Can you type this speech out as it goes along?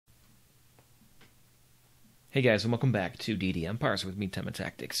Hey guys, and welcome back to Deity Empires with me, Time and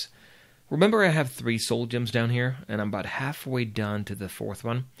Tactics. Remember I have 3 soul gems down here, and I'm about halfway done to the 4th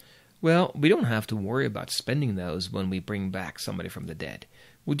one? Well, we don't have to worry about spending those when we bring back somebody from the dead.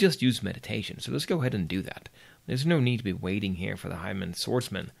 We'll just use meditation, so let's go ahead and do that. There's no need to be waiting here for the Hyman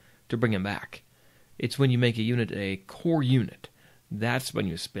Swordsman to bring him back. It's when you make a unit a core unit. That's when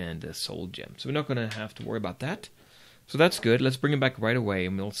you spend a soul gem. So we're not going to have to worry about that. So that's good. Let's bring him back right away,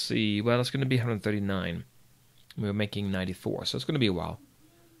 and we'll see. Well, it's going to be 139. We're making 94, so it's going to be a while.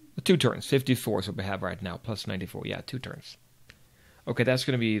 2 turns. 54 is what we have right now, plus 94. Yeah, 2 turns. Okay, that's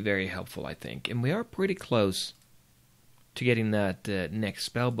going to be very helpful, I think. And we are pretty close to getting that next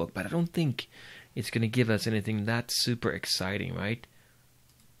spell book, but I don't think it's going to give us anything that super exciting, right?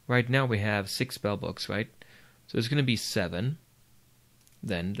 Right now we have 6 spell books, right? So there's going to be 7.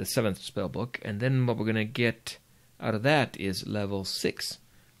 Then the 7th spell book, and then what we're going to get out of that is level 6.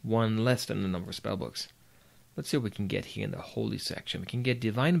 1 less than the number of spell books. Let's see what we can get here in the Holy section. We can get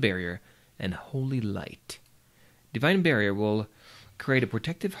Divine Barrier and Holy Light. Divine Barrier will create a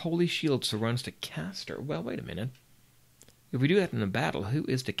protective Holy Shield surrounds the caster. Well, wait a minute. If we do that in a battle, who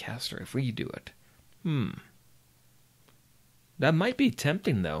is the caster if we do it? That might be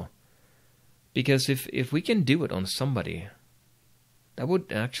tempting, though. Because if we can do it on somebody, that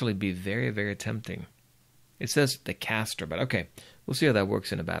would actually be very, very tempting. It says the caster, but okay. We'll see how that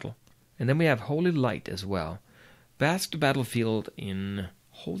works in a battle. And then we have Holy Light as well. Vast battlefield in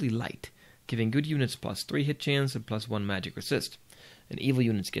Holy Light, giving good units plus 3 hit chance and plus 1 magic resist. And evil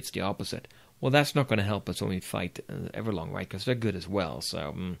units gets the opposite. Well, that's not going to help us when we fight Everlong, right? Because they're good as well.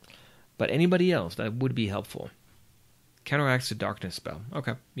 So, but anybody else, that would be helpful. Counteracts the darkness spell.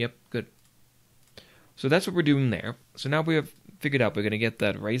 Okay, yep, good. So that's what we're doing there. So now we have figured out we're going to get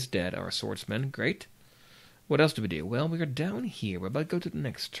that Raised Dead, our swordsman. Great. What else do we do? Well, we are down here. We're about to go to the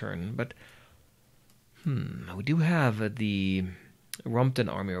next turn, but we do have the Rumpton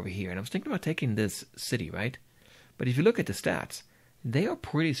army over here, and I was thinking about taking this city, right? But if you look at the stats, they are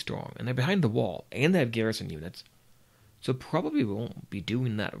pretty strong, and they're behind the wall, and they have garrison units. So probably we won't be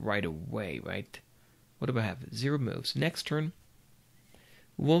doing that right away, right? What do I have? 0 moves. Next turn,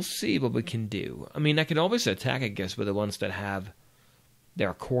 we'll see what we can do. I mean, I can always attack, I guess, with the ones that have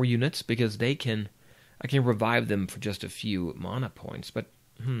their core units, because I can revive them for just a few mana points, but,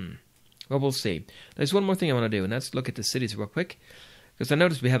 well, we'll see. There's one more thing I want to do, and that's look at the cities real quick, because I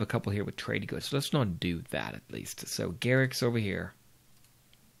noticed we have a couple here with trade goods, so let's not do that at least. So, Garrick's over here.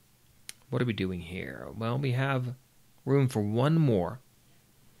 What are we doing here? Well, we have room for one more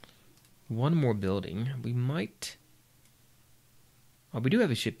building. We might... Well, we do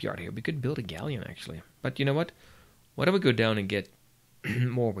have a shipyard here. We could build a galleon, actually. But you know what? Why don't we go down and get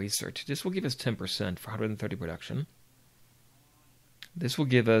more research? This will give us 10% for 130 production. This will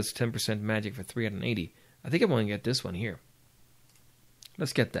give us 10% magic for 380. I think I want to get this one here.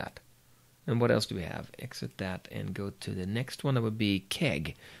 Let's get that. And what else do we have? Exit that and go to the next one. That would be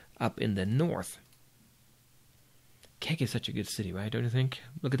Keg up in the north. Keg is such a good city, right? Don't you think?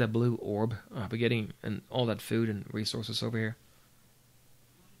 Look at that blue orb. We're getting all that food and resources over here.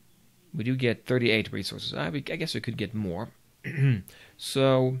 We do get 38 resources. I guess we could get more.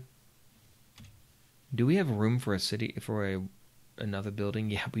 So, do we have room for a city, for another building?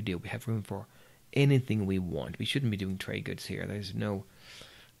 Yeah, we do. We have room for anything we want. We shouldn't be doing trade goods here. There's no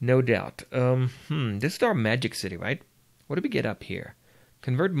doubt. This is our magic city, right? What do we get up here?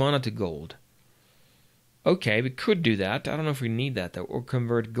 Convert mana to gold. Okay, we could do that. I don't know if we need that, though. Or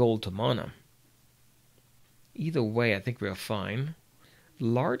convert gold to mana. Either way, I think we're fine.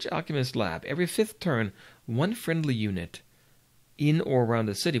 Large Alchemist Lab. Every 5th turn, 1 friendly unit in or around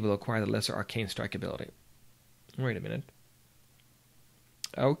the city will acquire the Lesser Arcane Strike ability. Wait a minute.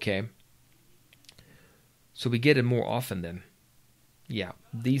 Okay. So we get it more often then. Yeah,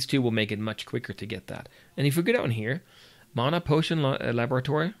 these 2 will make it much quicker to get that. And if we go down here, Mana Potion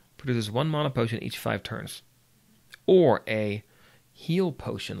Laboratory produces 1 Mana Potion each 5 turns. Or a Heal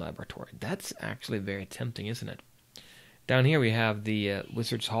Potion Laboratory. That's actually very tempting, isn't it? Down here we have the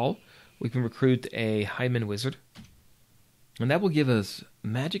Wizard's Hall. We can recruit a Hyman Wizard. And that will give us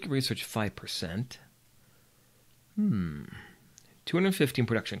Magic Research 5%. 215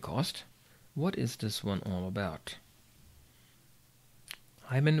 production cost. What is this one all about?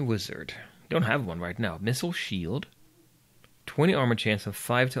 Hyman Wizard. Don't have one right now. Missile Shield. 20 armor chance and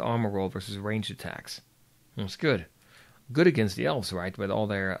 5 to armor roll versus ranged attacks. That's good. Good against the elves, right? With all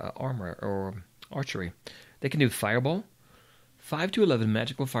their armor or archery. They can do Fireball. 5 to 11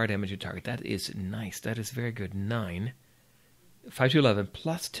 magical fire damage to target. That is nice. That is very good. 9. 5 to 11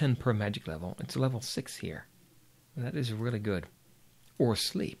 plus 10 per magic level. It's a level 6 here. That is really good. Or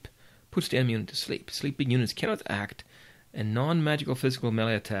Sleep. Puts the enemy unit to sleep. Sleeping units cannot act, and non-magical physical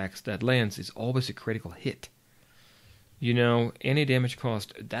melee attacks that lands is always a critical hit. You know, any damage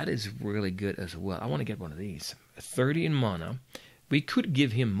cost, that is really good as well. I want to get one of these. 30 in mana. We could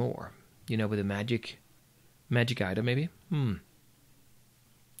give him more, you know, with a magic item maybe.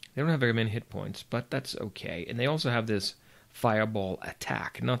 They don't have very many hit points, but that's okay. And they also have this fireball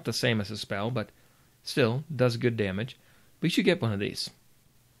attack. Not the same as a spell, but still does good damage. We should get one of these.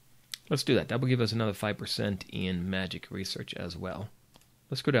 Let's do that. That will give us another 5% in magic research as well.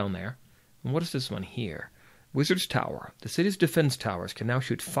 Let's go down there. And what is this one here? Wizard's Tower. The city's defense towers can now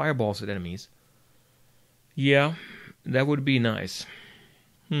shoot fireballs at enemies. Yeah, that would be nice.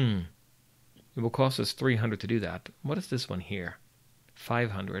 It will cost us 300 to do that. What is this one here?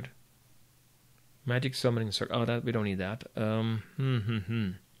 500. Magic summoning circle. Oh, that we don't need that.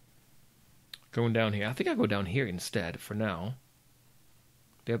 Going down here. I think I'll go down here instead for now.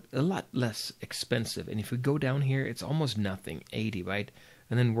 They're a lot less expensive. And if we go down here, it's almost nothing. 80, right?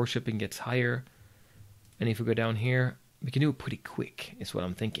 And then worshipping gets higher. And if we go down here, we can do it pretty quick, is what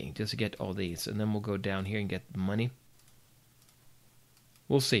I'm thinking. Just to get all these. And then we'll go down here and get the money.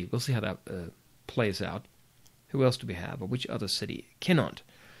 We'll see. We'll see how that plays out. Who else do we have? Or which other city? Kenont.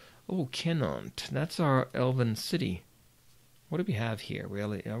 Oh, Kenont. That's our elven city. What do we have here,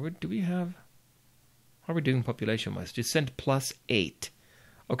 really? How are we doing population-wise? Descent +8.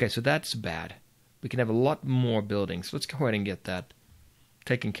 Okay, so that's bad. We can have a lot more buildings. Let's go ahead and get that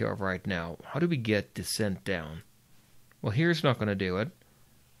taken care of right now. How do we get descent down? Well, here's not going to do it.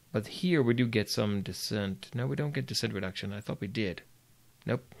 But here we do get some descent. No, we don't get descent reduction. I thought we did.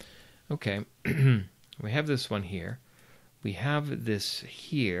 Nope. Okay. We have this one here. We have this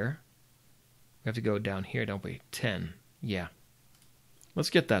here. We have to go down here, don't we? 10. Yeah. Let's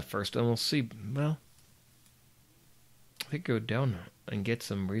get that first, and we'll see. Well, I think go down and get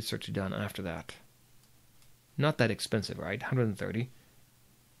some research done after that. Not that expensive, right? 130.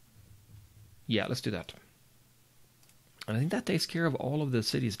 Yeah, let's do that. And I think that takes care of all of the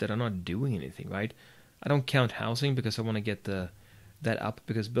cities that are not doing anything, right? I don't count housing because I want to get that up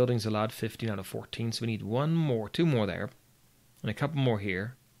because buildings allowed 15 out of 14. So we need two more there. And a couple more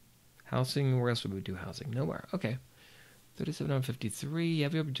here. Housing, where else would we do housing? Nowhere. Okay. 37 out of 53. Yeah,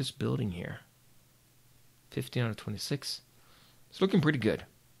 we're just building here. 15 out of 26. It's looking pretty good.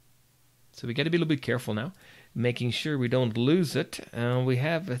 So we got to be a little bit careful now. Making sure we don't lose it. We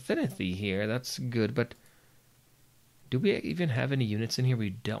have affinity here. That's good. But do we even have any units in here? We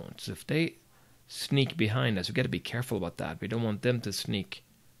don't. So if they sneak behind us, we got to be careful about that. We don't want them to sneak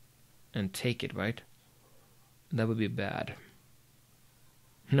and take it, right? That would be bad.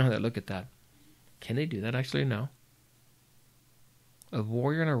 No, look at that. Can they do that actually? No. A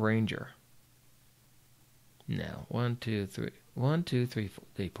warrior and a ranger. No. 1, 2, 3. 1, 2, 3, 4.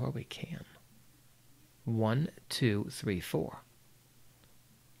 They probably can. 1, 2, 3, 4.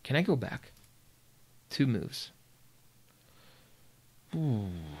 Can I go back? 2 moves. Ooh.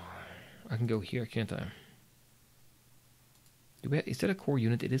 I can go here, can't I? Is that a core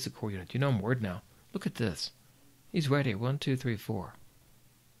unit? It is a core unit. You know I'm worried now. Look at this. He's right here. 1, 2, 3, 4.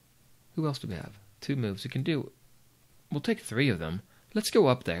 Who else do we have? 2 moves. We can do... We'll take 3 of them. Let's go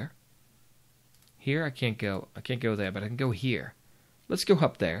up there. Here I can't go. I can't go there, but I can go here. Let's go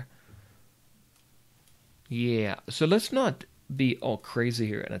up there. Yeah. So let's not be all crazy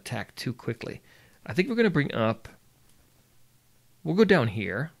here and attack too quickly. I think we're going to bring up... We'll go down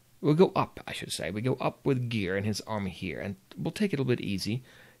here. We'll go up, I should say. We go up with Gear and his army here. And we'll take it a little bit easy.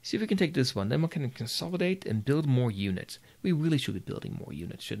 See if we can take this one. Then we can consolidate and build more units. We really should be building more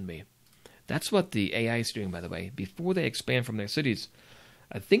units, shouldn't we? That's what the AI is doing, by the way. Before they expand from their cities,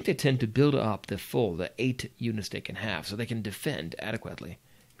 I think they tend to build up the 8 units they can have so they can defend adequately.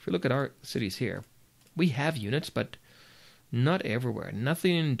 If we look at our cities here, we have units, but not everywhere.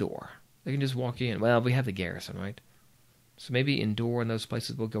 Nothing indoor. They can just walk in. Well, we have the garrison, right? So maybe indoor in those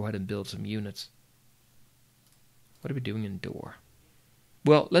places we'll go ahead and build some units. What are we doing indoor?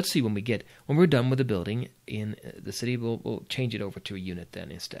 Well, let's see when we're done with the building in the city, we'll change it over to a unit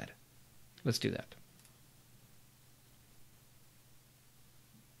then instead. Let's do that.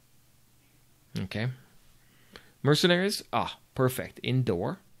 Okay. Mercenaries. Perfect.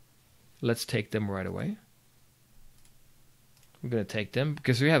 Indoor. Let's take them right away. We're going to take them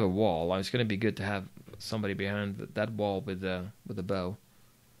because we have a wall. It's going to be good to have somebody behind that wall with a bow.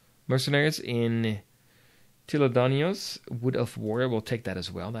 Mercenaries in Tilodanios, Wood of Warrior. We'll take that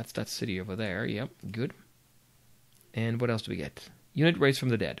as well. That's that city over there. Yep, good. And what else do we get? Unit raised from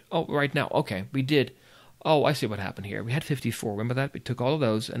the dead. Oh, right now. Okay, we did. Oh, I see what happened here. We had 54. Remember that? We took all of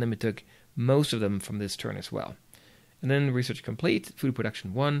those, and then we took most of them from this turn as well. And then research complete. Food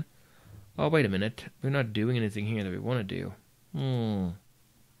production 1. Oh, wait a minute. We're not doing anything here that we want to do.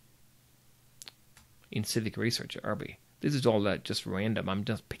 In civic research, are we? This is all just random. I'm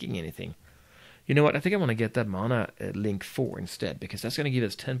just picking anything. You know what? I think I want to get that mana link 4 instead, because that's going to give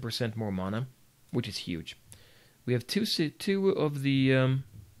us 10% more mana, which is huge. We have two of the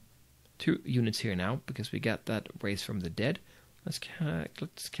 2 units here now, because we got that raise from the dead.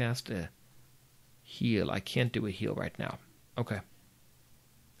 Let's cast a heal. I can't do a heal right now. Okay.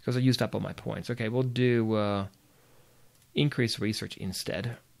 Because I used up all my points. Okay, we'll do increase research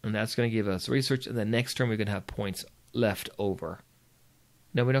instead. And that's going to give us research, and the next turn we're going to have points left over.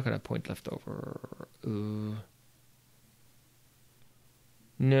 No, we're not going to have points left over.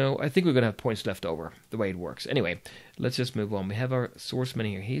 No, I think we're going to have points left over, the way it works. Anyway, let's just move on. We have our swordsman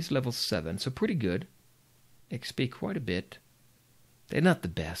here. He's level 7, so pretty good. XP quite a bit. They're not the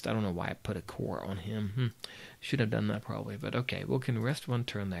best. I don't know why I put a core on him. Should have done that probably, but okay. We can rest 1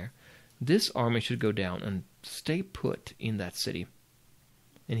 turn there. This army should go down and stay put in that city.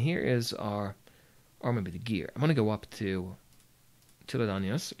 And here is our army with the gear. I'm going to go up to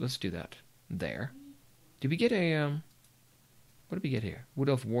Ladanias. Let's do that. There. Did we get a... what did we get here? Wood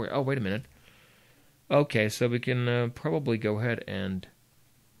Elf Warrior. Oh, wait a minute. Okay, so we can probably go ahead and...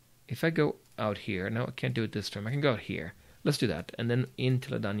 If I go out here... No, I can't do it this time. I can go out here. Let's do that. And then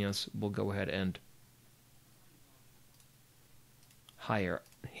into Ladanias, we'll go ahead and... hire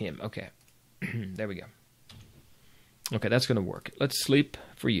him. Okay. There we go. Okay, that's going to work. Let's sleep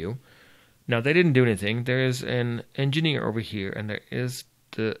for you. Now, they didn't do anything. There is an engineer over here, and there is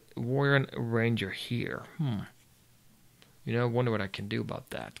the warrior and ranger here. You know, I wonder what I can do about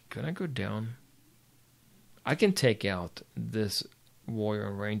that. Can I go down? I can take out this warrior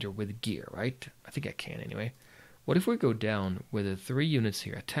and ranger with gear, right? I think I can anyway. What if we go down with the 3 units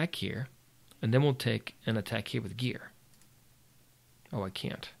here, attack here, and then we'll take an attack here with gear? Oh, I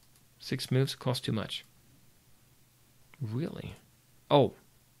can't. 6 moves cost too much. Really? Oh,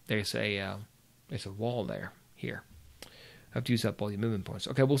 there's a wall there. Here. I have to use up all your movement points.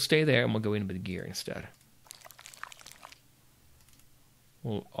 Okay, we'll stay there and we'll go in with the gear instead.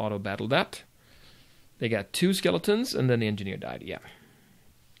 We'll auto-battle that. They got 2 skeletons and then the engineer died. Yeah.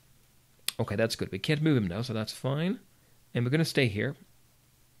 Okay, that's good. We can't move him now, so that's fine. And we're going to stay here.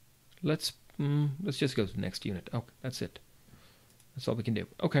 Let's just go to the next unit. Oh, that's it. That's all we can do.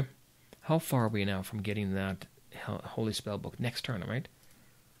 Okay. How far are we now from getting that holy spellbook? Next turn, right?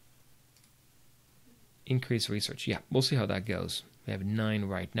 Increase research. Yeah, we'll see how that goes. We have 9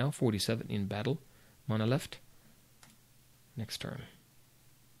 right now. 47 in battle. Mana left. Next turn.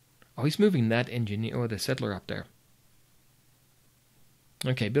 Oh, he's moving that engineer or the settler up there.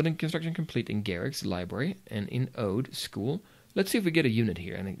 Okay, building construction complete in Garrick's library and in Ode school. Let's see if we get a unit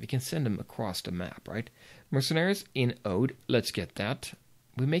here, and we can send them across the map, right? Mercenaries in Ode. Let's get that.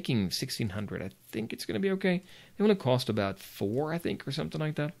 We're making 1,600. I think it's going to be okay. They want to cost about 4, I think, or something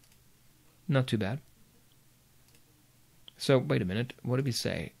like that. Not too bad. So, wait a minute. What did we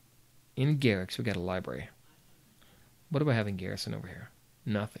say? In Garrick's, we got a library. What do I have in Garrison over here?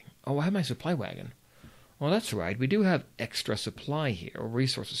 Nothing. Oh, I have my supply wagon. Well, that's right. We do have extra supply here, or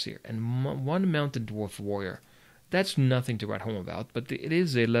resources here, and 1 mounted dwarf warrior. That's nothing to write home about, but it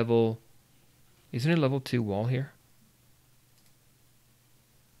is a level... Isn't it a level 2 wall here?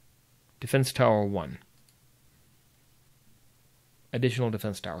 Defense Tower 1. Additional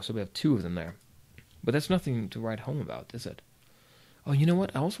defense tower, so we have 2 of them there. But that's nothing to write home about, is it? Oh, you know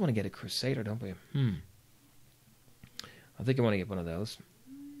what? I also want to get a Crusader, don't we? I think I want to get one of those.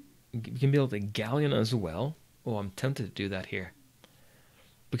 We can build a galleon as well. Oh, I'm tempted to do that here.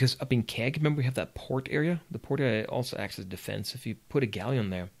 Because up in Keg, remember we have that port area? The port area also acts as defense. If you put a galleon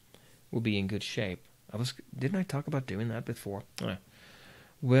there, we'll be in good shape. Didn't I talk about doing that before?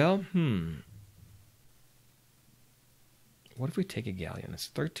 Well, What if we take a galleon? It's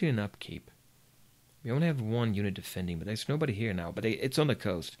 13 in upkeep. We only have 1 unit defending, but there's nobody here now. But it's on the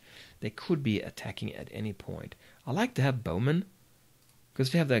coast. They could be attacking at any point. I like to have bowmen,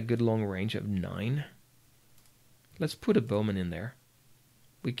 because they have that good long range of 9. Let's put a bowman in there.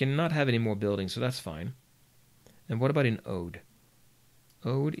 We cannot have any more buildings, so that's fine. And what about in Ode?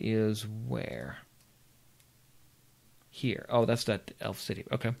 Ode is where? Here. Oh, that's that elf city.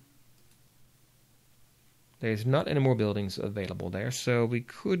 Okay. There's not any more buildings available there, so we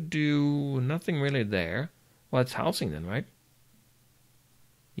could do nothing really there. Well, it's housing then, right?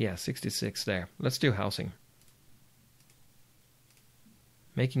 Yeah, 66 there. Let's do housing.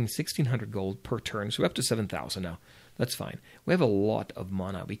 Making 1,600 gold per turn, so we're up to 7,000 now. That's fine. We have a lot of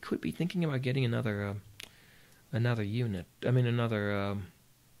mana. We could be thinking about getting another unit. Another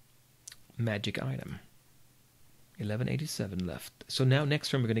magic item. 1187 left. So now next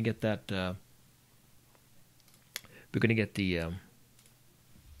turn we're going to get that. We're going to get the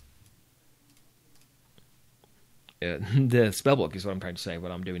spellbook is what I'm trying to say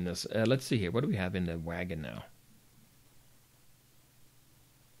when I'm doing this. Let's see here. What do we have in the wagon now?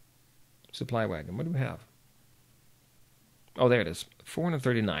 Supply wagon. What do we have? Oh, there it is.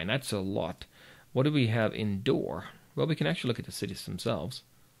 439. That's a lot. What do we have indoor? Well, we can actually look at the cities themselves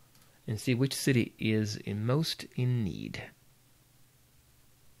and see which city is most in need.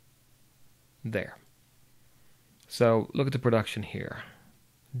 There. So look at the production here.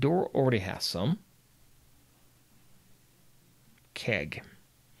 Door already has some. Keg.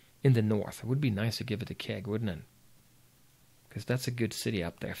 In the north. It would be nice to give it a keg, wouldn't it? Because that's a good city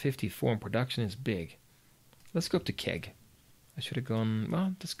up there. 54 and production is big. Let's go up to keg. I should have gone...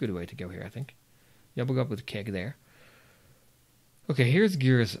 Well, that's a good way to go here, I think. Yeah, we'll go up with keg there. Okay, here's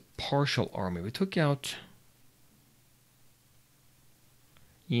Gir's partial army. We took out...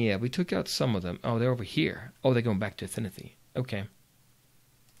 Yeah, we took out some of them. Oh, they're over here. Oh, they're going back to Affinity. Okay.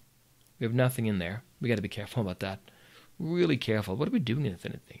 We have nothing in there. We got to be careful about that. Really careful. What are we doing in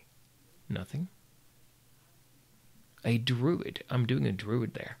Affinity? Nothing. A druid. I'm doing a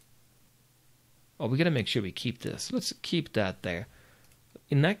druid there. Oh, we got to make sure we keep this. Let's keep that there.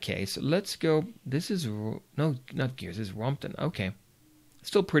 In that case, let's go... This is... No, not Gears. This is Rompton. Okay.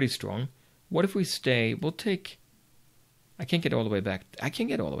 Still pretty strong. What if we stay... We'll take... I can't get all the way back. I can't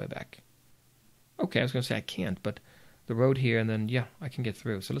get all the way back. Okay, I was going to say I can't, but the road here, and then, yeah, I can get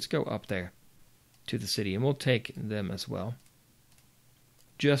through. So let's go up there to the city, and we'll take them as well.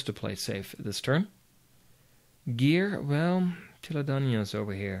 Just to play safe this turn. Gear, well, Tiladania's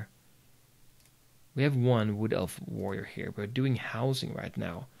over here. We have one Wood Elf Warrior here. We're doing housing right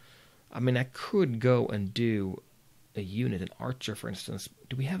now. I mean, I could go and do a unit, an archer, for instance.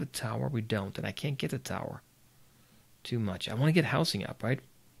 Do we have a tower? We don't, and I can't get a tower. Too much. I want to get housing up, right?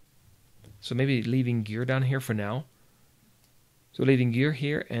 So maybe leaving Gear down here for now. So leaving Gear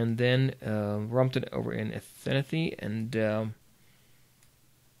here, and then Rompton over in Affinity, and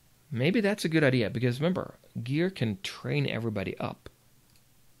maybe that's a good idea, because remember, Gear can train everybody up.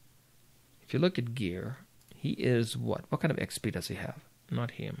 If you look at Gear, he is what? What kind of XP does he have?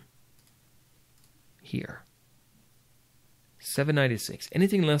 Not him. Here. 796.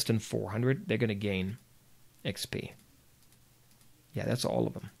 Anything less than 400, they're going to gain XP. Yeah, that's all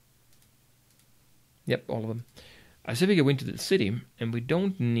of them. Yep, all of them. I say we go into the city, and we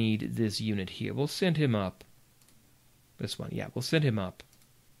don't need this unit here. We'll send him up. This one, yeah, we'll send him up.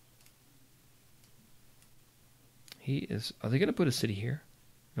 He is... Are they going to put a city here?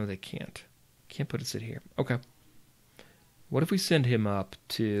 No, they can't. Can't put a city here. Okay. What if we send him up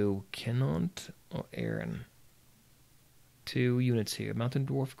to Kenont or Aaron? 2 units here. Mountain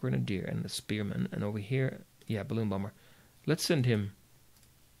Dwarf, Grenadier, and the Spearman. And over here, yeah, Balloon Bomber. Let's send him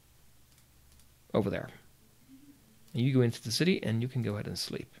over there. And you go into the city, and you can go ahead and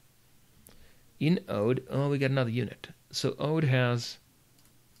sleep. In Ode, oh, we got another unit. So Ode has...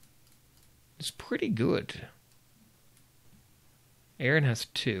 It's pretty good. Aaron has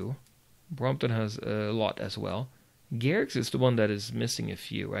 2. Brompton has a lot as well. Garrix is the one that is missing a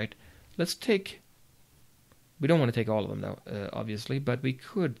few, right? Let's take... We don't want to take all of them, though, obviously, but we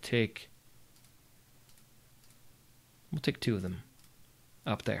could take... We'll take 2 of them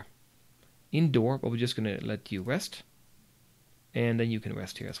up there. Indoor, but we're just going to let you rest. And then you can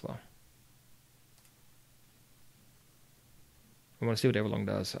rest here as well. I want to see what Everlong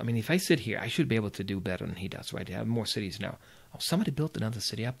does. I mean, if I sit here, I should be able to do better than he does, right? I have more cities now. Oh, somebody built another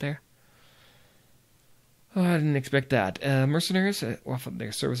city up there? Oh, I didn't expect that. Mercenaries offer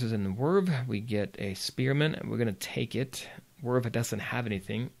their services in Werv. We get a Spearman, and we're going to take it. Werv doesn't have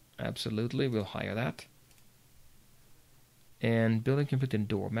anything. Absolutely, we'll hire that. And building complete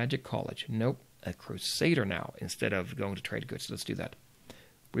indoor. Magic College. Nope. A Crusader now instead of going to trade goods. Let's do that.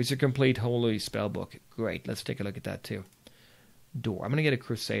 Breacher complete. Holy Spellbook. Great. Let's take a look at that too. Door. I'm going to get a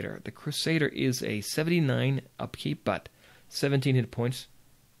Crusader. The Crusader is a 79 upkeep, but 17 hit points.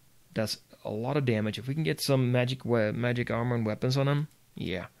 Does a lot of damage. If we can get some magic armor and weapons on him,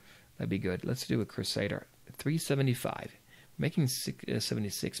 yeah, that'd be good. Let's do a Crusader. 375. Making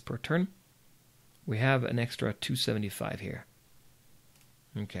 76 per turn. We have an extra 275 here.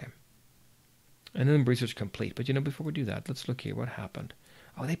 Okay. And then research complete. But before we do that, let's look here. What happened?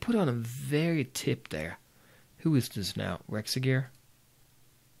 Oh, they put on a very tip there. Who is this now? Reksigir?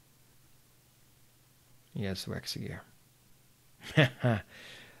 Yes, Reksigir.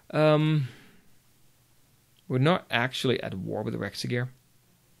 We're not actually at war with Reksigir.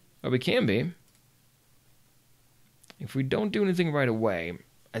 But we can be. If we don't do anything right away,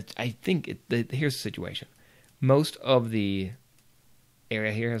 I think here's the situation. Most of the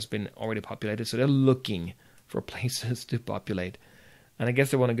area here has been already populated, so they're looking for places to populate. And I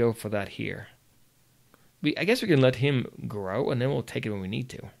guess they want to go for that here. I guess we can let him grow, and then we'll take it when we need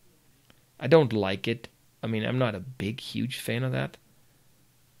to. I don't like it. I mean, I'm not a big, huge fan of that.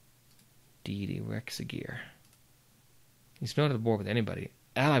 Deity Reksigir. He's not at war with anybody.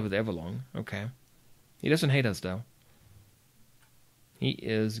 Allied with Everlong. Okay. He doesn't hate us, though. He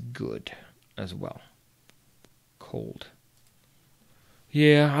is good as well. Cold.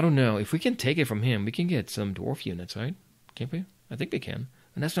 Yeah, I don't know. If we can take it from him, we can get some dwarf units, right? Can't we? I think we can.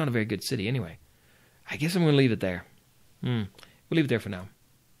 And that's not a very good city anyway. I guess I'm going to leave it there. We'll leave it there for now.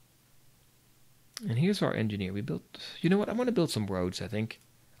 And here's our engineer. We built... You know what? I want to build some roads, I think.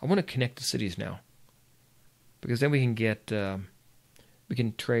 I want to connect the cities now. Because then we can get... we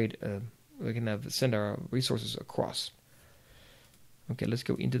can trade... we can send our resources across. Okay, let's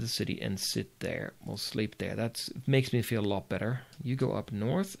go into the city and sit there. We'll sleep there. That makes me feel a lot better. You go up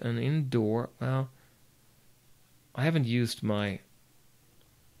north and indoor. Well, I haven't used my...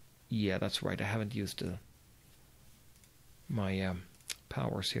 Yeah, that's right. I haven't used my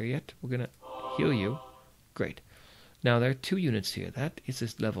powers here yet. We're going to heal you. Great. Now, there are 2 units here. That is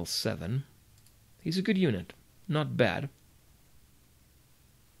his level 7. He's a good unit. Not bad.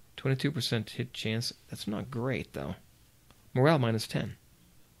 22% hit chance. That's not great, though. Morale minus 10.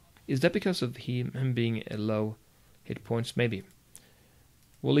 Is that because of him being a low hit points? Maybe.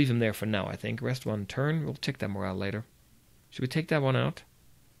 We'll leave him there for now, I think. Rest 1 turn. We'll check that morale later. Should we take that one out?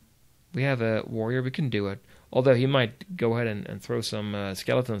 We have a warrior. We can do it. Although he might go ahead and throw some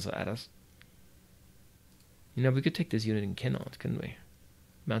skeletons at us. You know, we could take this unit and cannot, couldn't we?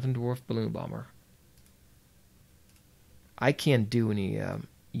 Mountain Dwarf Balloon Bomber. I can't do any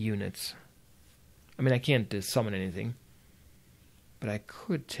units. I mean, I can't summon anything. But I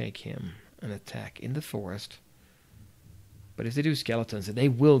could take him and attack in the forest. But if they do skeletons, they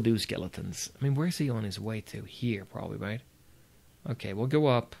will do skeletons. I mean, where's he on his way to? Here, probably, right? Okay, we'll go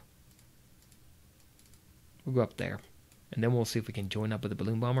up. We'll go up there. And then we'll see if we can join up with the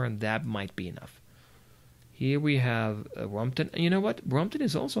balloon bomber, and that might be enough. Here we have Rumpton. And you know what? Rumpton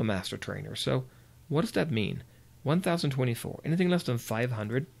is also a master trainer. So what does that mean? 1,024. Anything less than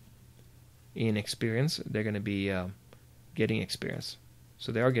 500 in experience, they're going to be getting experience.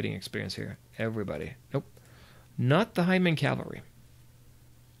 So they are getting experience here. Everybody. Nope. Not the Highman Cavalry.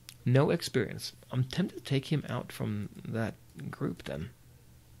 No experience. I'm tempted to take him out from that group then.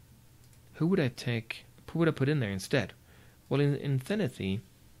 Who would I take? Who would I put in there instead? Well, in Infinity,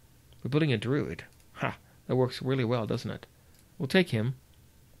 we're putting a druid. Ha! That works really well, doesn't it? We'll take him.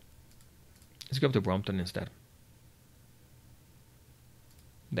 Let's go up to Brompton instead.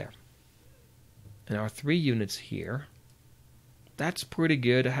 There. And our 3 units here. That's pretty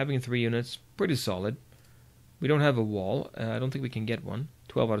good. Having 3 units, pretty solid. We don't have a wall. I don't think we can get one.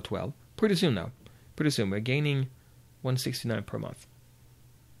 12 out of 12. Pretty soon, though. Pretty soon. We're gaining 169 per month.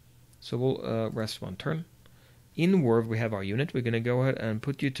 So we'll rest 1 turn. In Werv, we have our unit. We're going to go ahead and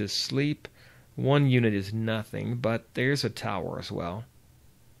put you to sleep. 1 unit is nothing, but there's a tower as well.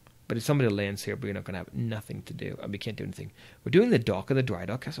 But if somebody lands here, we're not going to have nothing to do. We can't do anything. We're doing the dock of the dry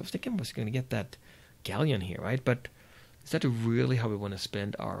dock. I was thinking I was going to get that galleon here, right? But is that really how we want to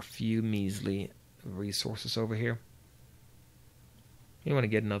spend our few measly resources over here? You want to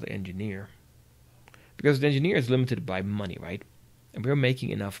get another engineer. Because the engineer is limited by money, right? And we're making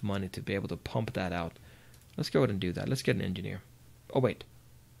enough money to be able to pump that out. Let's go ahead and do that. Let's get an engineer. Oh, wait.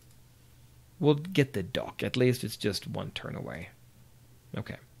 We'll get the dock. At least it's just 1 turn away.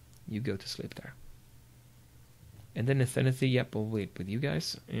 Okay. You go to sleep there. And then Infinity, yep, we'll wait with you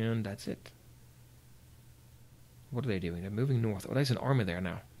guys. And that's it. What are they doing? They're moving north. Oh, there's an army there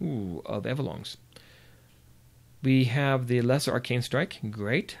now. Ooh, of Everlongs. We have the Lesser Arcane Strike.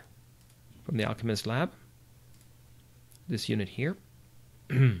 Great. From the Alchemist Lab. This unit here.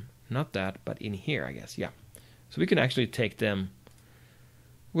 Not that, but in here, I guess. Yeah. So we can actually take them.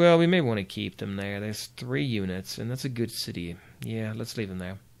 Well, we may want to keep them there. There's 3 units, and that's a good city. Yeah, let's leave them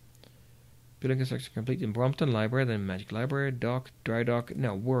there. Building construction complete in Brompton Library, then Magic Library, Dock, Dry Dock.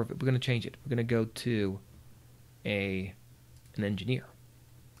 No, we're going to change it. We're going to go to an engineer.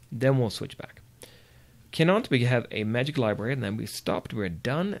 Then we'll switch back. Cannot we have a Magic Library, and then we stopped. We're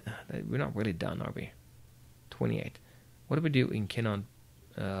done. We're not really done, are we? 28. What do we do in Cannot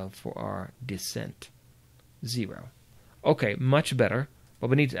for our descent? 0. Okay, much better. But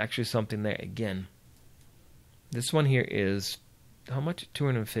we need actually something there again. This one here is, how much?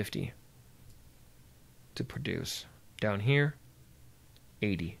 250 to produce. Down here,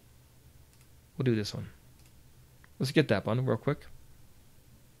 80. We'll do this one. Let's get that one real quick.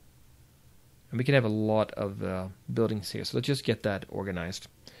 And we can have a lot of buildings here. So let's just get that organized.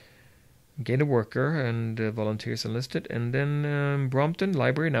 Gain a worker and volunteers enlisted. And then Brompton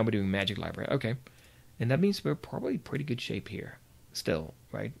Library. Now we're doing Magic Library. Okay. And that means we're probably pretty good shape here. Still,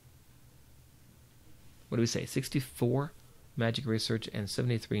 right? What do we say? 64 Magic Research and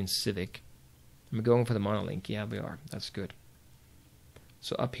 73 in Civic. And we're going for the Monolink. Yeah, we are. That's good.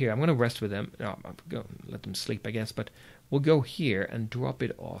 So up here, I'm going to rest with them. No, I'm going to let them sleep, I guess. But we'll go here and drop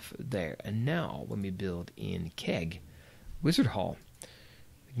it off there. And now, when we build in Keg, Wizard Hall,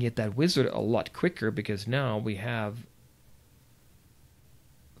 we can get that wizard a lot quicker because now we have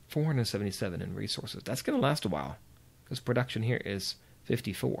 477 in resources. That's going to last a while because production here is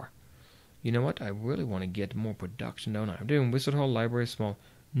 54. You know what? I really want to get more production, don't I? I'm doing Wizard Hall, Library, Small.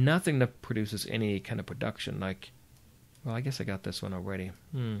 Nothing that produces any kind of production like... Well, I guess I got this one already.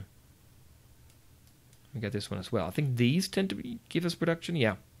 We got this one as well. I think these tend to give us production.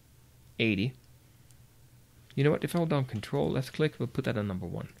 Yeah. 80. You know what? If I hold down Control, left click, we'll put that on number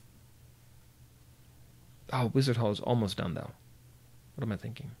 1. Oh, Wizard Hall is almost done, though. What am I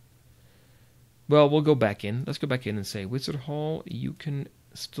thinking? Well, we'll go back in. Let's go back in and say, Wizard Hall, you can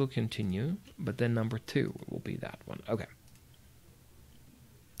still continue, but then number 2 will be that one. Okay.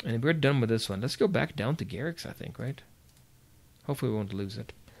 And if we're done with this one, let's go back down to Garrick's, I think, right? Hopefully we won't lose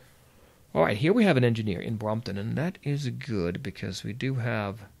it. All right, here we have an engineer in Brompton, and that is good because we do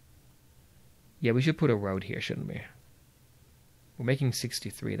have... Yeah, we should put a road here, shouldn't we? We're making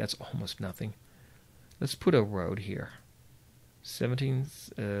 63. That's almost nothing. Let's put a road here.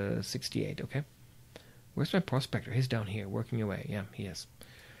 1768, okay. Where's my prospector? He's down here, working away. Yeah, he is.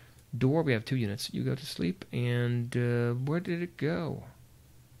 Door, we have 2 units. You go to sleep, and where did it go?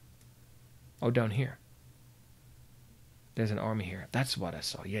 Oh, down here. There's an army here. That's what I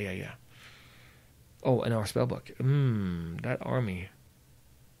saw. Yeah. Oh, and our spellbook. That army.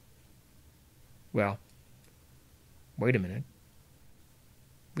 Well, wait a minute.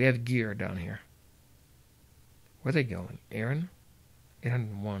 We have gear down here. Where are they going? Aaron?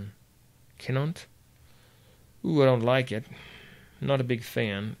 801. Kinont? Ooh, I don't like it. Not a big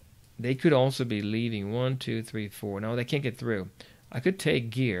fan. They could also be leaving 1, 2, 3, 4. No, they can't get through. I could take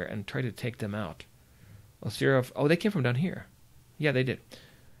gear and try to take them out. Ostera... Oh, they came from down here. Yeah, they did.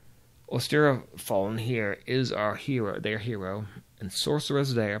 Ostera Fallen here is our hero, their hero. And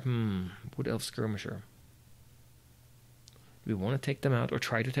Sorcerer's there. Wood Elf Skirmisher. Do we want to take them out or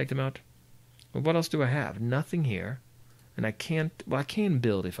try to take them out? Well, what else do I have? Nothing here. And I can't... Well, I can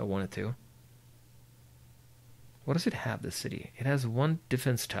build if I wanted to. What does it have, this city? It has 1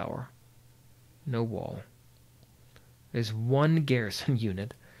 defense tower. No wall. There's 1 garrison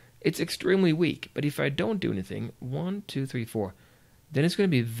unit. It's extremely weak, but if I don't do anything, 1, 2, 3, 4, then it's going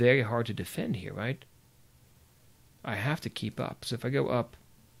to be very hard to defend here, right? I have to keep up. So if I go up,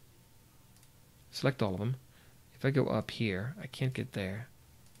 select all of them. If I go up here, I can't get there.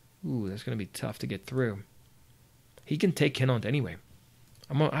 Ooh, that's going to be tough to get through. He can take Kenont anyway.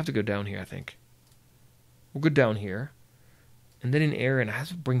 I'm going to have to go down here, I think. We'll go down here. And then in Aaron, I have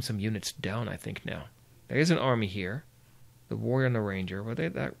to bring some units down, I think, now. There is an army here. The warrior and the ranger. Were they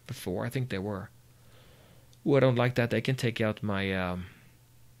that before? I think they were. Ooh, I don't like that. They can take out my...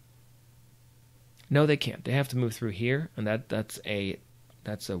 No, they can't. They have to move through here. And that's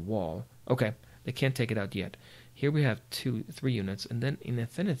a wall. Okay. They can't take it out yet. Here we have 3 units. And then in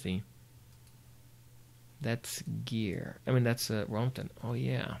Affinity... That's gear. I mean, that's Rompton. Oh,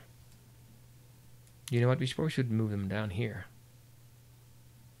 yeah. You know what? We probably should move them down here.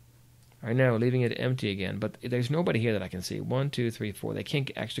 I know, leaving it empty again, but there's nobody here that I can see. 1, 2, 3, 4. They can't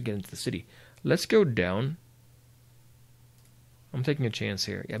actually get into the city. Let's go down. I'm taking a chance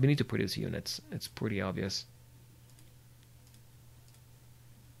here. Yeah, we need to produce units. It's pretty obvious.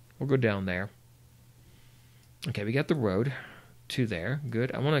 We'll go down there. Okay, we got the road to there.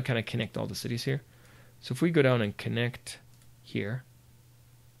 Good. I want to kind of connect all the cities here. So if we go down and connect here,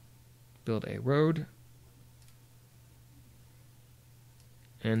 build a road.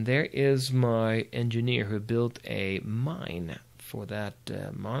 And there is my engineer who built a mine for that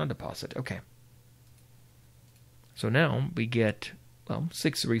mana deposit. Okay. So now we get,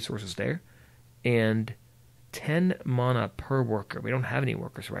 6 resources there. And 10 mana per worker. We don't have any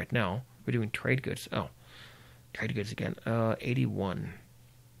workers right now. We're doing trade goods. Oh, trade goods again. 81.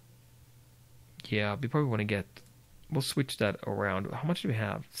 Yeah, we probably want to get... We'll switch that around. How much do we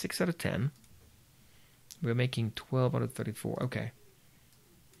have? 6 out of 10. We're making 12 out of 34. Okay.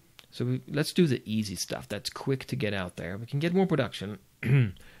 So let's do the easy stuff. That's quick to get out there. We can get more production.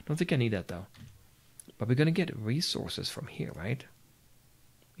 Don't think I need that, though. But we're going to get resources from here, right?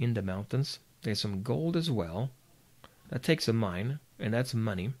 In the mountains. There's some gold as well. That takes a mine, and that's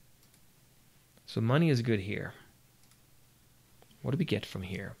money. So money is good here. What do we get from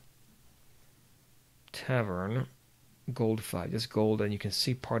here? Tavern, gold 5, just gold, and you can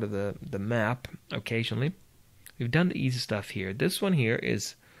see part of the map occasionally. We've done the easy stuff here. This one here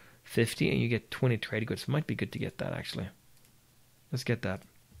is 50, and you get 20 trade goods. Might be good to get that, actually. Let's get that.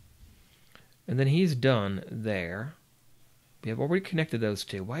 And then he's done there. We have already connected those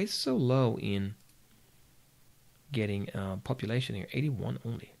two. Why is it so low in getting population here? 81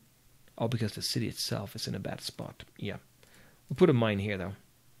 only. Oh, because the city itself is in a bad spot. Yeah. We'll put a mine here, though.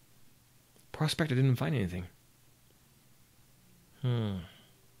 Prospector didn't find anything.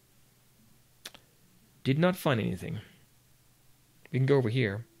 Did not find anything. We can go over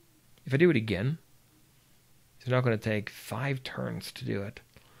here. If I do it again, it's not going to take 5 turns to do it.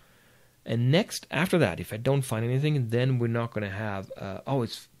 And next, after that, if I don't find anything, then we're not going to have...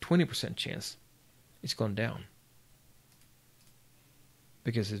 it's 20% chance. It's gone down.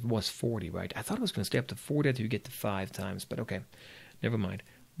 Because it was 40, right? I thought it was going to stay up to 40 until you get to 5 times. But okay, never mind.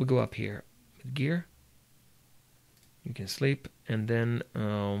 We'll go up here with gear. You can sleep. And then...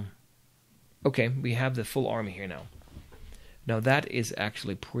 okay, we have the full army here now. Now that is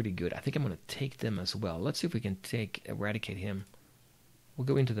actually pretty good. I think I'm going to take them as well. Let's see if we can eradicate him. We'll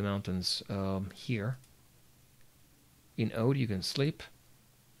go into the mountains here. In Ode, you can sleep.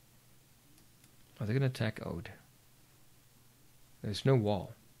 Are they going to attack Ode? There's no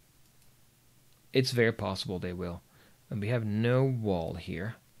wall. It's very possible they will. And we have no wall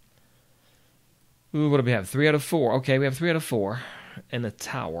here. Ooh, what do we have? 3 out of 4. Okay, we have 3 out of 4. And a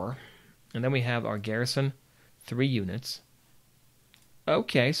tower. And then we have our garrison. 3 units.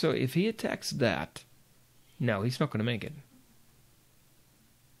 Okay, so if he attacks that... No, he's not going to make it.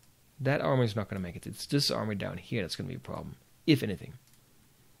 That army is not going to make it. It's this army down here that's going to be a problem. If anything.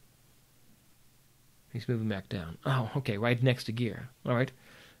 He's moving back down. Oh, okay, right next to Gear. All right.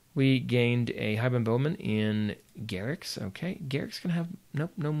 We gained a Highborn Bowman in Garrick's. Okay, Garrick's going to have...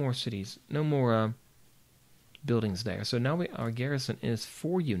 Nope, no more cities. No more buildings there. So now our garrison is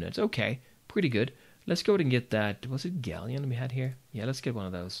 4 units. Okay, pretty good. Let's go ahead and get that... Was it Galleon we had here? Yeah, let's get one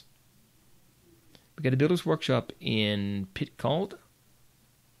of those. We got a Builder's Workshop in Pitcairn.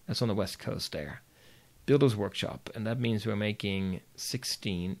 That's on the west coast there. Builder's Workshop. And that means we're making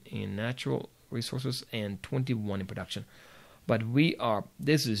 16 in natural resources and 21 in production. But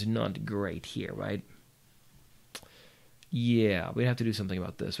this is not great here, right? Yeah, we have to do something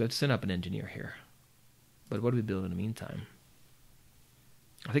about this. We have to send up an engineer here. But what do we build in the meantime?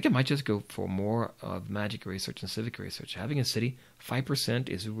 I think I might just go for more of magic research and civic research. Having a city, 5%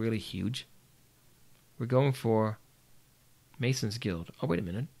 is really huge. We're going for Mason's Guild. Oh, wait a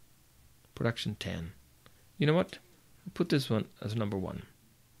minute. Production 10. You know what? Put this one as number 1.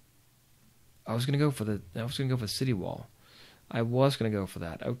 I was going to go for city wall. I was going to go for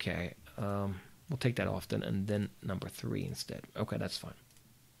that. Okay. We'll take that off then, and then number 3 instead. Okay, that's fine.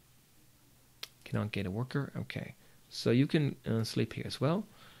 Cannot get a worker. Okay. So you can sleep here as well.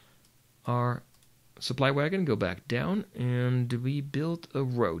 Our supply wagon, go back down, and we built a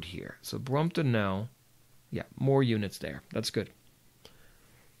road here. So Brompton now, yeah, more units there. That's good.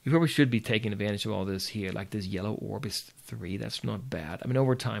 We probably should be taking advantage of all this here, like this yellow orb is 3. That's not bad. I mean,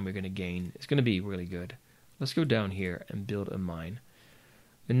 over time we're going to gain. It's going to be really good. Let's go down here and build a mine.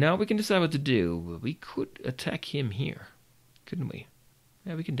 And now we can decide what to do. We could attack him here, couldn't we?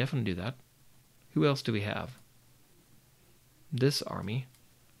 Yeah, we can definitely do that. Who else do we have? This army.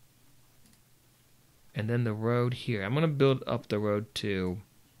 And then the road here. I'm going to build up the road to...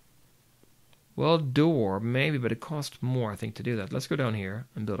 Well, Door, maybe, but it costs more, I think, to do that. Let's go down here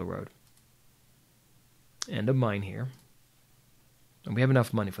and build a road. And a mine here. And we have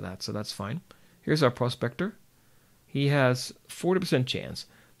enough money for that, so that's fine. Here's our prospector. He has 40% chance.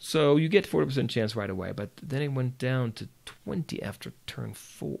 So you get 40% chance right away, but then it went down to 20 after turn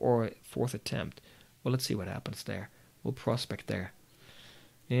 4, or 4th attempt. Well, let's see what happens there. We'll prospect there.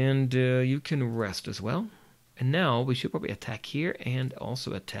 And you can rest as well. And now we should probably attack here and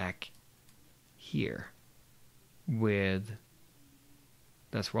also attack here with...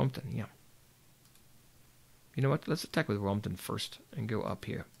 That's Rompton, yeah. You know what? Let's attack with Rompton first and go up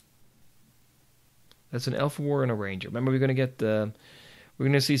here. That's an elf warrior and a ranger. Remember, we're going to get the... We're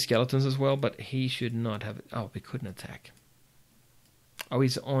going to see skeletons as well, but he should not have... Oh, we couldn't attack. Oh,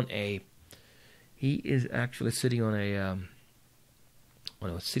 he's on a... He is actually sitting on a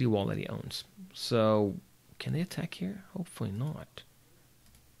city wall that he owns. So, can they attack here? Hopefully not.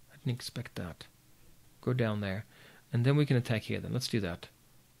 I didn't expect that. Go down there. And then we can attack here then. Let's do that.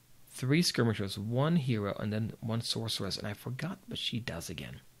 3 skirmishers, 1 hero, and then 1 sorceress. And I forgot what she does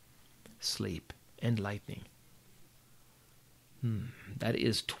again. Sleep and lightning. That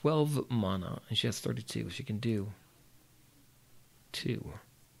is 12 mana, and she has 32. She can do 2.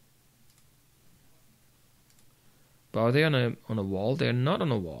 But are they on a wall? They're not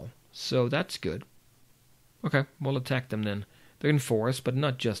on a wall, so that's good. Okay, we'll attack them then. They're in forest, but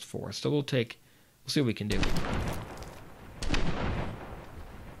not just forest. So we'll see what we can do.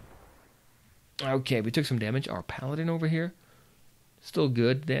 Okay, we took some damage. Our paladin over here, still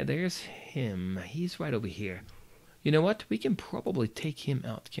good. There's him. He's right over here. You know what? We can probably take him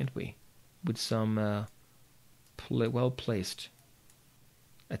out, can't we? With some well-placed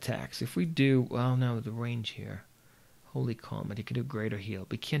attacks. If we do... Well, no, the range here. Holy Comet. He can do greater heal.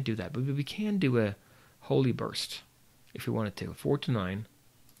 We can't do that. But we can do a Holy Burst. If we wanted to. 4 to 9.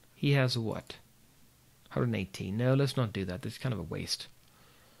 He has what? 118. No, let's not do that. That's kind of a waste.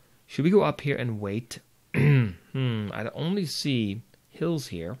 Should we go up here and wait? I only see hills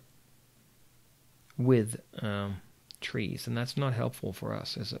here with trees, and that's not helpful for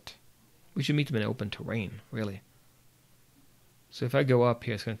us, is it? We should meet them in open terrain, really. So if I go up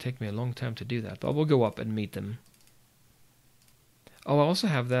here, it's going to take me a long time to do that. But we'll go up and meet them. Oh, I also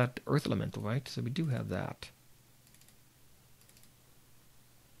have that Earth Elemental, right? So we do have that.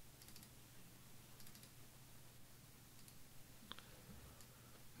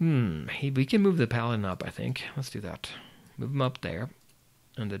 We can move the paladin up, I think. Let's do that. Move him up there.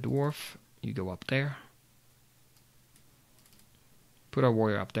 And the dwarf, you go up there. Put our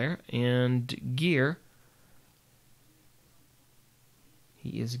warrior up there. And Gear,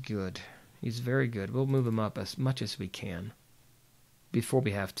 he is good. He's very good. We'll move him up as much as we can before we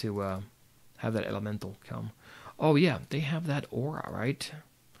have to have that elemental come. Oh yeah, they have that aura, right?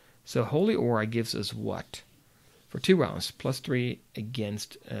 So Holy Aura gives us what? For 2 rounds, +3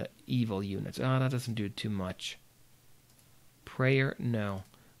 against evil units. That doesn't do too much. Prayer, no.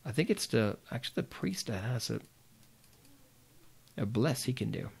 I think it's actually the priest that has a bless he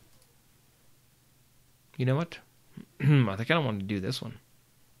can do. You know what? I think I don't want to do this one.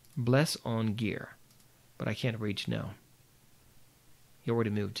 Bless on Gear. But I can't reach now. He already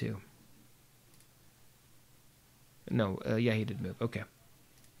moved too. No, yeah, he did move. Okay.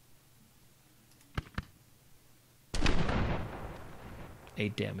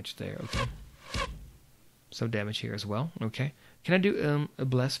 Eight damage there, okay. Some damage here as well, okay. Can I do a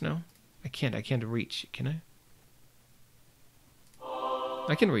bless now? I can't reach, can I?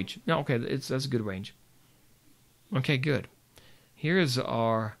 I can reach. No, okay, that's a good range. Okay, good. Here is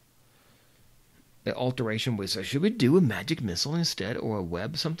our alteration wizard. Should we do a magic missile instead, or a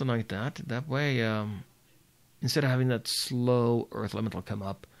web, something like that? That way, instead of having that slow earth elemental come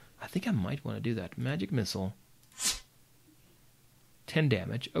up, I think I might want to do that. Magic missile. 10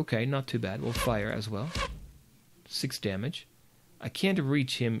 damage. Okay, not too bad. We'll fire as well. 6 damage. I can't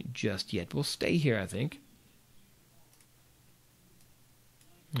reach him just yet. We'll stay here, I think.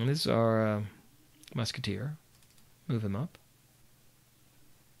 And this is our musketeer. Move him up.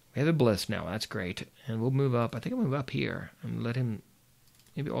 We have a bless now. That's great. And we'll move up. I think I'll move up here and let him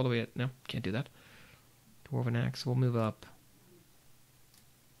maybe all the way at... No, can't do that. Dwarven axe. We'll move up.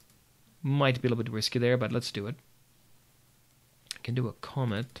 Might be a little bit risky there, but let's do it. I can do a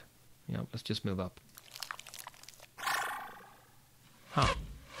comet. Yeah, let's just move up. Huh.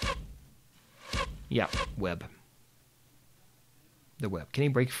 Yeah, web. The web. Can he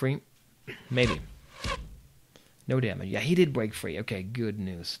break free? Maybe. No damage. Yeah, he did break free. Okay, good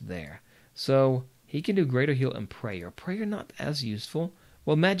news there. So, he can do greater heal and prayer. Prayer not as useful.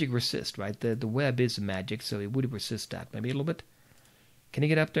 Well, magic resist, right? The web is magic, so he would resist that. Maybe a little bit. Can he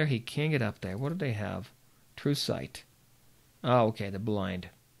get up there? He can get up there. What do they have? True sight. Oh, okay, the blind.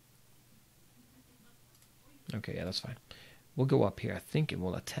 Okay, yeah, that's fine. We'll go up here, I think, and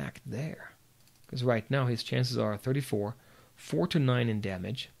we'll attack there. Because right now his chances are 34, 4 to 9 in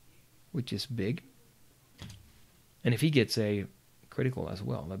damage, which is big. And if he gets a critical as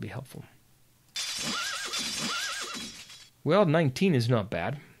well, that'd be helpful. Well, 19 is not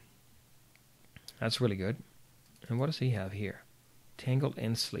bad. That's really good. And what does he have here? Tangled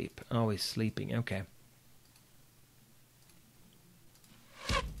and sleep. Oh, he's sleeping. Okay.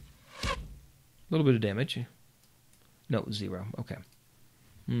 A little bit of damage. No, 0. Okay.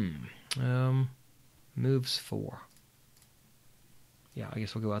 Moves 4. Yeah, I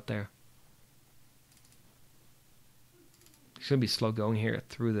guess we'll go out there. It's gonna be slow going here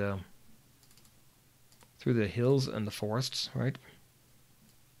through the hills and the forests, right?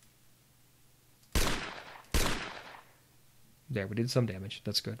 There, we did some damage.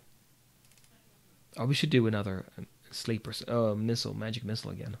 That's good. Oh, we should do another sleeper. Oh, missile, magic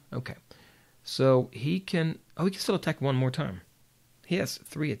missile again. Okay. So he can... Oh, he can still attack one more time. He has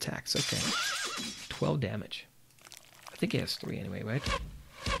 3 attacks. Okay. 12 damage. think he has 3 anyway, right?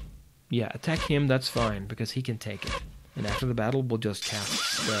 Yeah, attack him, that's fine, because he can take it. And after the battle, we'll just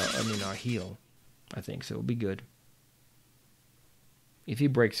cast, our heal. I think, so it'll be good. If he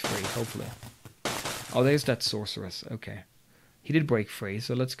breaks free, hopefully. Oh, there's that sorceress. Okay. He did break free,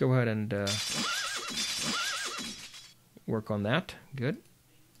 so let's go ahead and work on that. Good.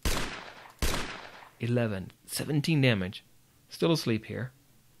 11. 17 damage. Still asleep here.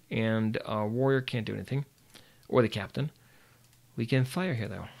 And our warrior can't do anything. Or the captain. We can fire here,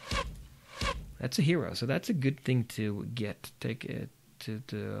 though. That's a hero, so that's a good thing to get. To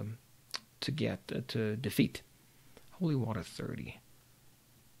defeat. Holy water 30.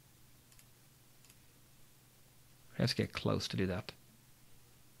 Let's get close to do that.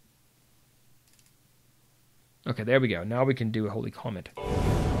 Okay, there we go. Now we can do a Holy Comet.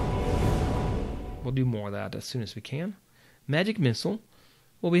 We'll do more of that as soon as we can. Magic Missile.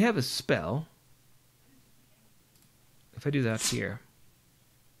 Well, we have a spell. If I do that here.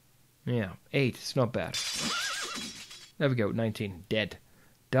 Yeah, 8. It's not bad. There we go. 19. Dead.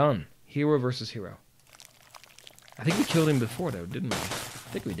 Done. Hero versus hero. I think we killed him before, though, didn't we? I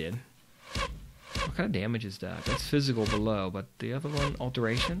think we did. What kind of damage is that? That's physical below, but the other one,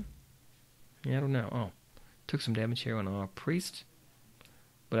 alteration? Yeah, I don't know. Oh, took some damage here on our priest.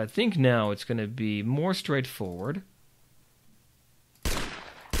 But I think now it's going to be more straightforward.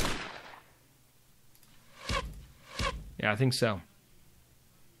 Yeah, I think so.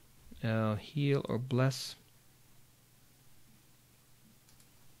 Heal or bless.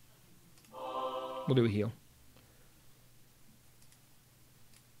 We'll do a heal.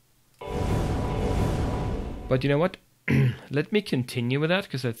 But you know what? Let me continue with that,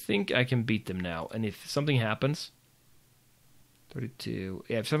 because I think I can beat them now. And if something happens... 32...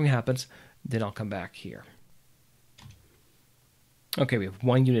 Yeah, if something happens, then I'll come back here. Okay, we have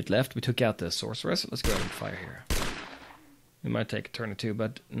 1 unit left. We took out the sorceress. Let's go ahead and fire here. It might take a turn or two,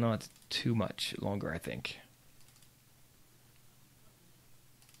 but not too much longer, I think.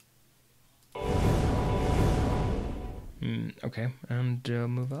 Okay, and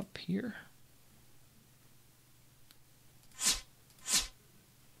move up here.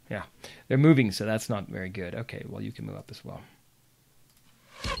 Yeah, they're moving, so that's not very good. Okay, well, you can move up as well.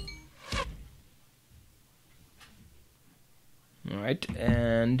 All right,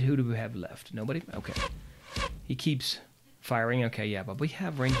 and who do we have left? Nobody? Okay. He keeps firing. Okay, yeah, but we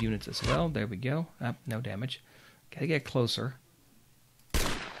have ranged units as well. There we go. No damage. Gotta get closer.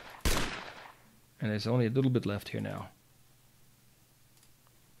 And there's only a little bit left here now.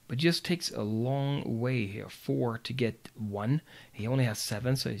 But it just takes a long way here. 4 to get 1. He only has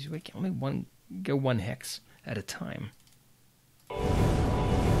 7, so he can only go 1 hex at a time.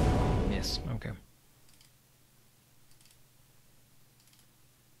 Miss. Okay.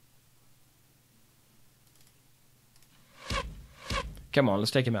 Come on,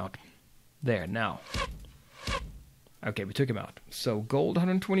 let's take him out. There, now. Okay, we took him out. So, gold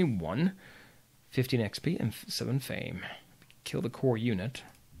 121, 15 XP, and 7 fame. Kill the core unit.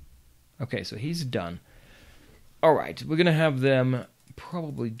 Okay, so he's done. Alright, we're going to have them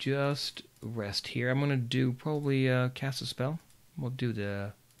probably just rest here. I'm going to do probably cast a spell. We'll do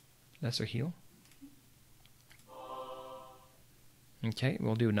the lesser heal. Okay,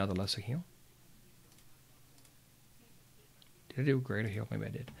 we'll do another lesser heal. Did I do a greater heal? Maybe I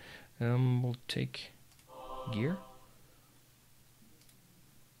did. We'll take gear.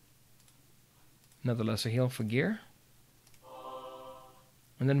 Another lesser heal for gear.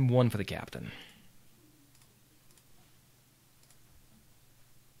 And then 1 for the captain.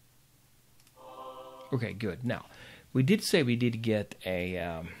 Okay, good. Now, we did say we did get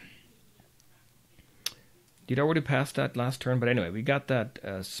a... did already pass that last turn, but anyway, we got that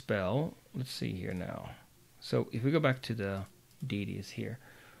spell. Let's see here now. So, if we go back to the deities here.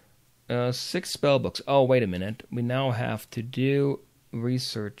 6 spellbooks. Oh, wait a minute. We now have to do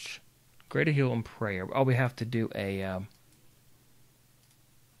research, greater heal and prayer. Oh, we have to do a...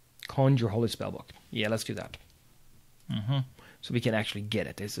 Conjure Holy Spellbook. Yeah, let's do that. So we can actually get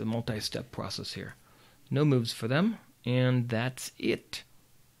it. It's a multi-step process here. No moves for them, and that's it.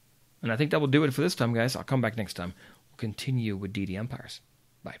 And I think that will do it for this time, guys. I'll come back next time. We'll continue with Deity Empires.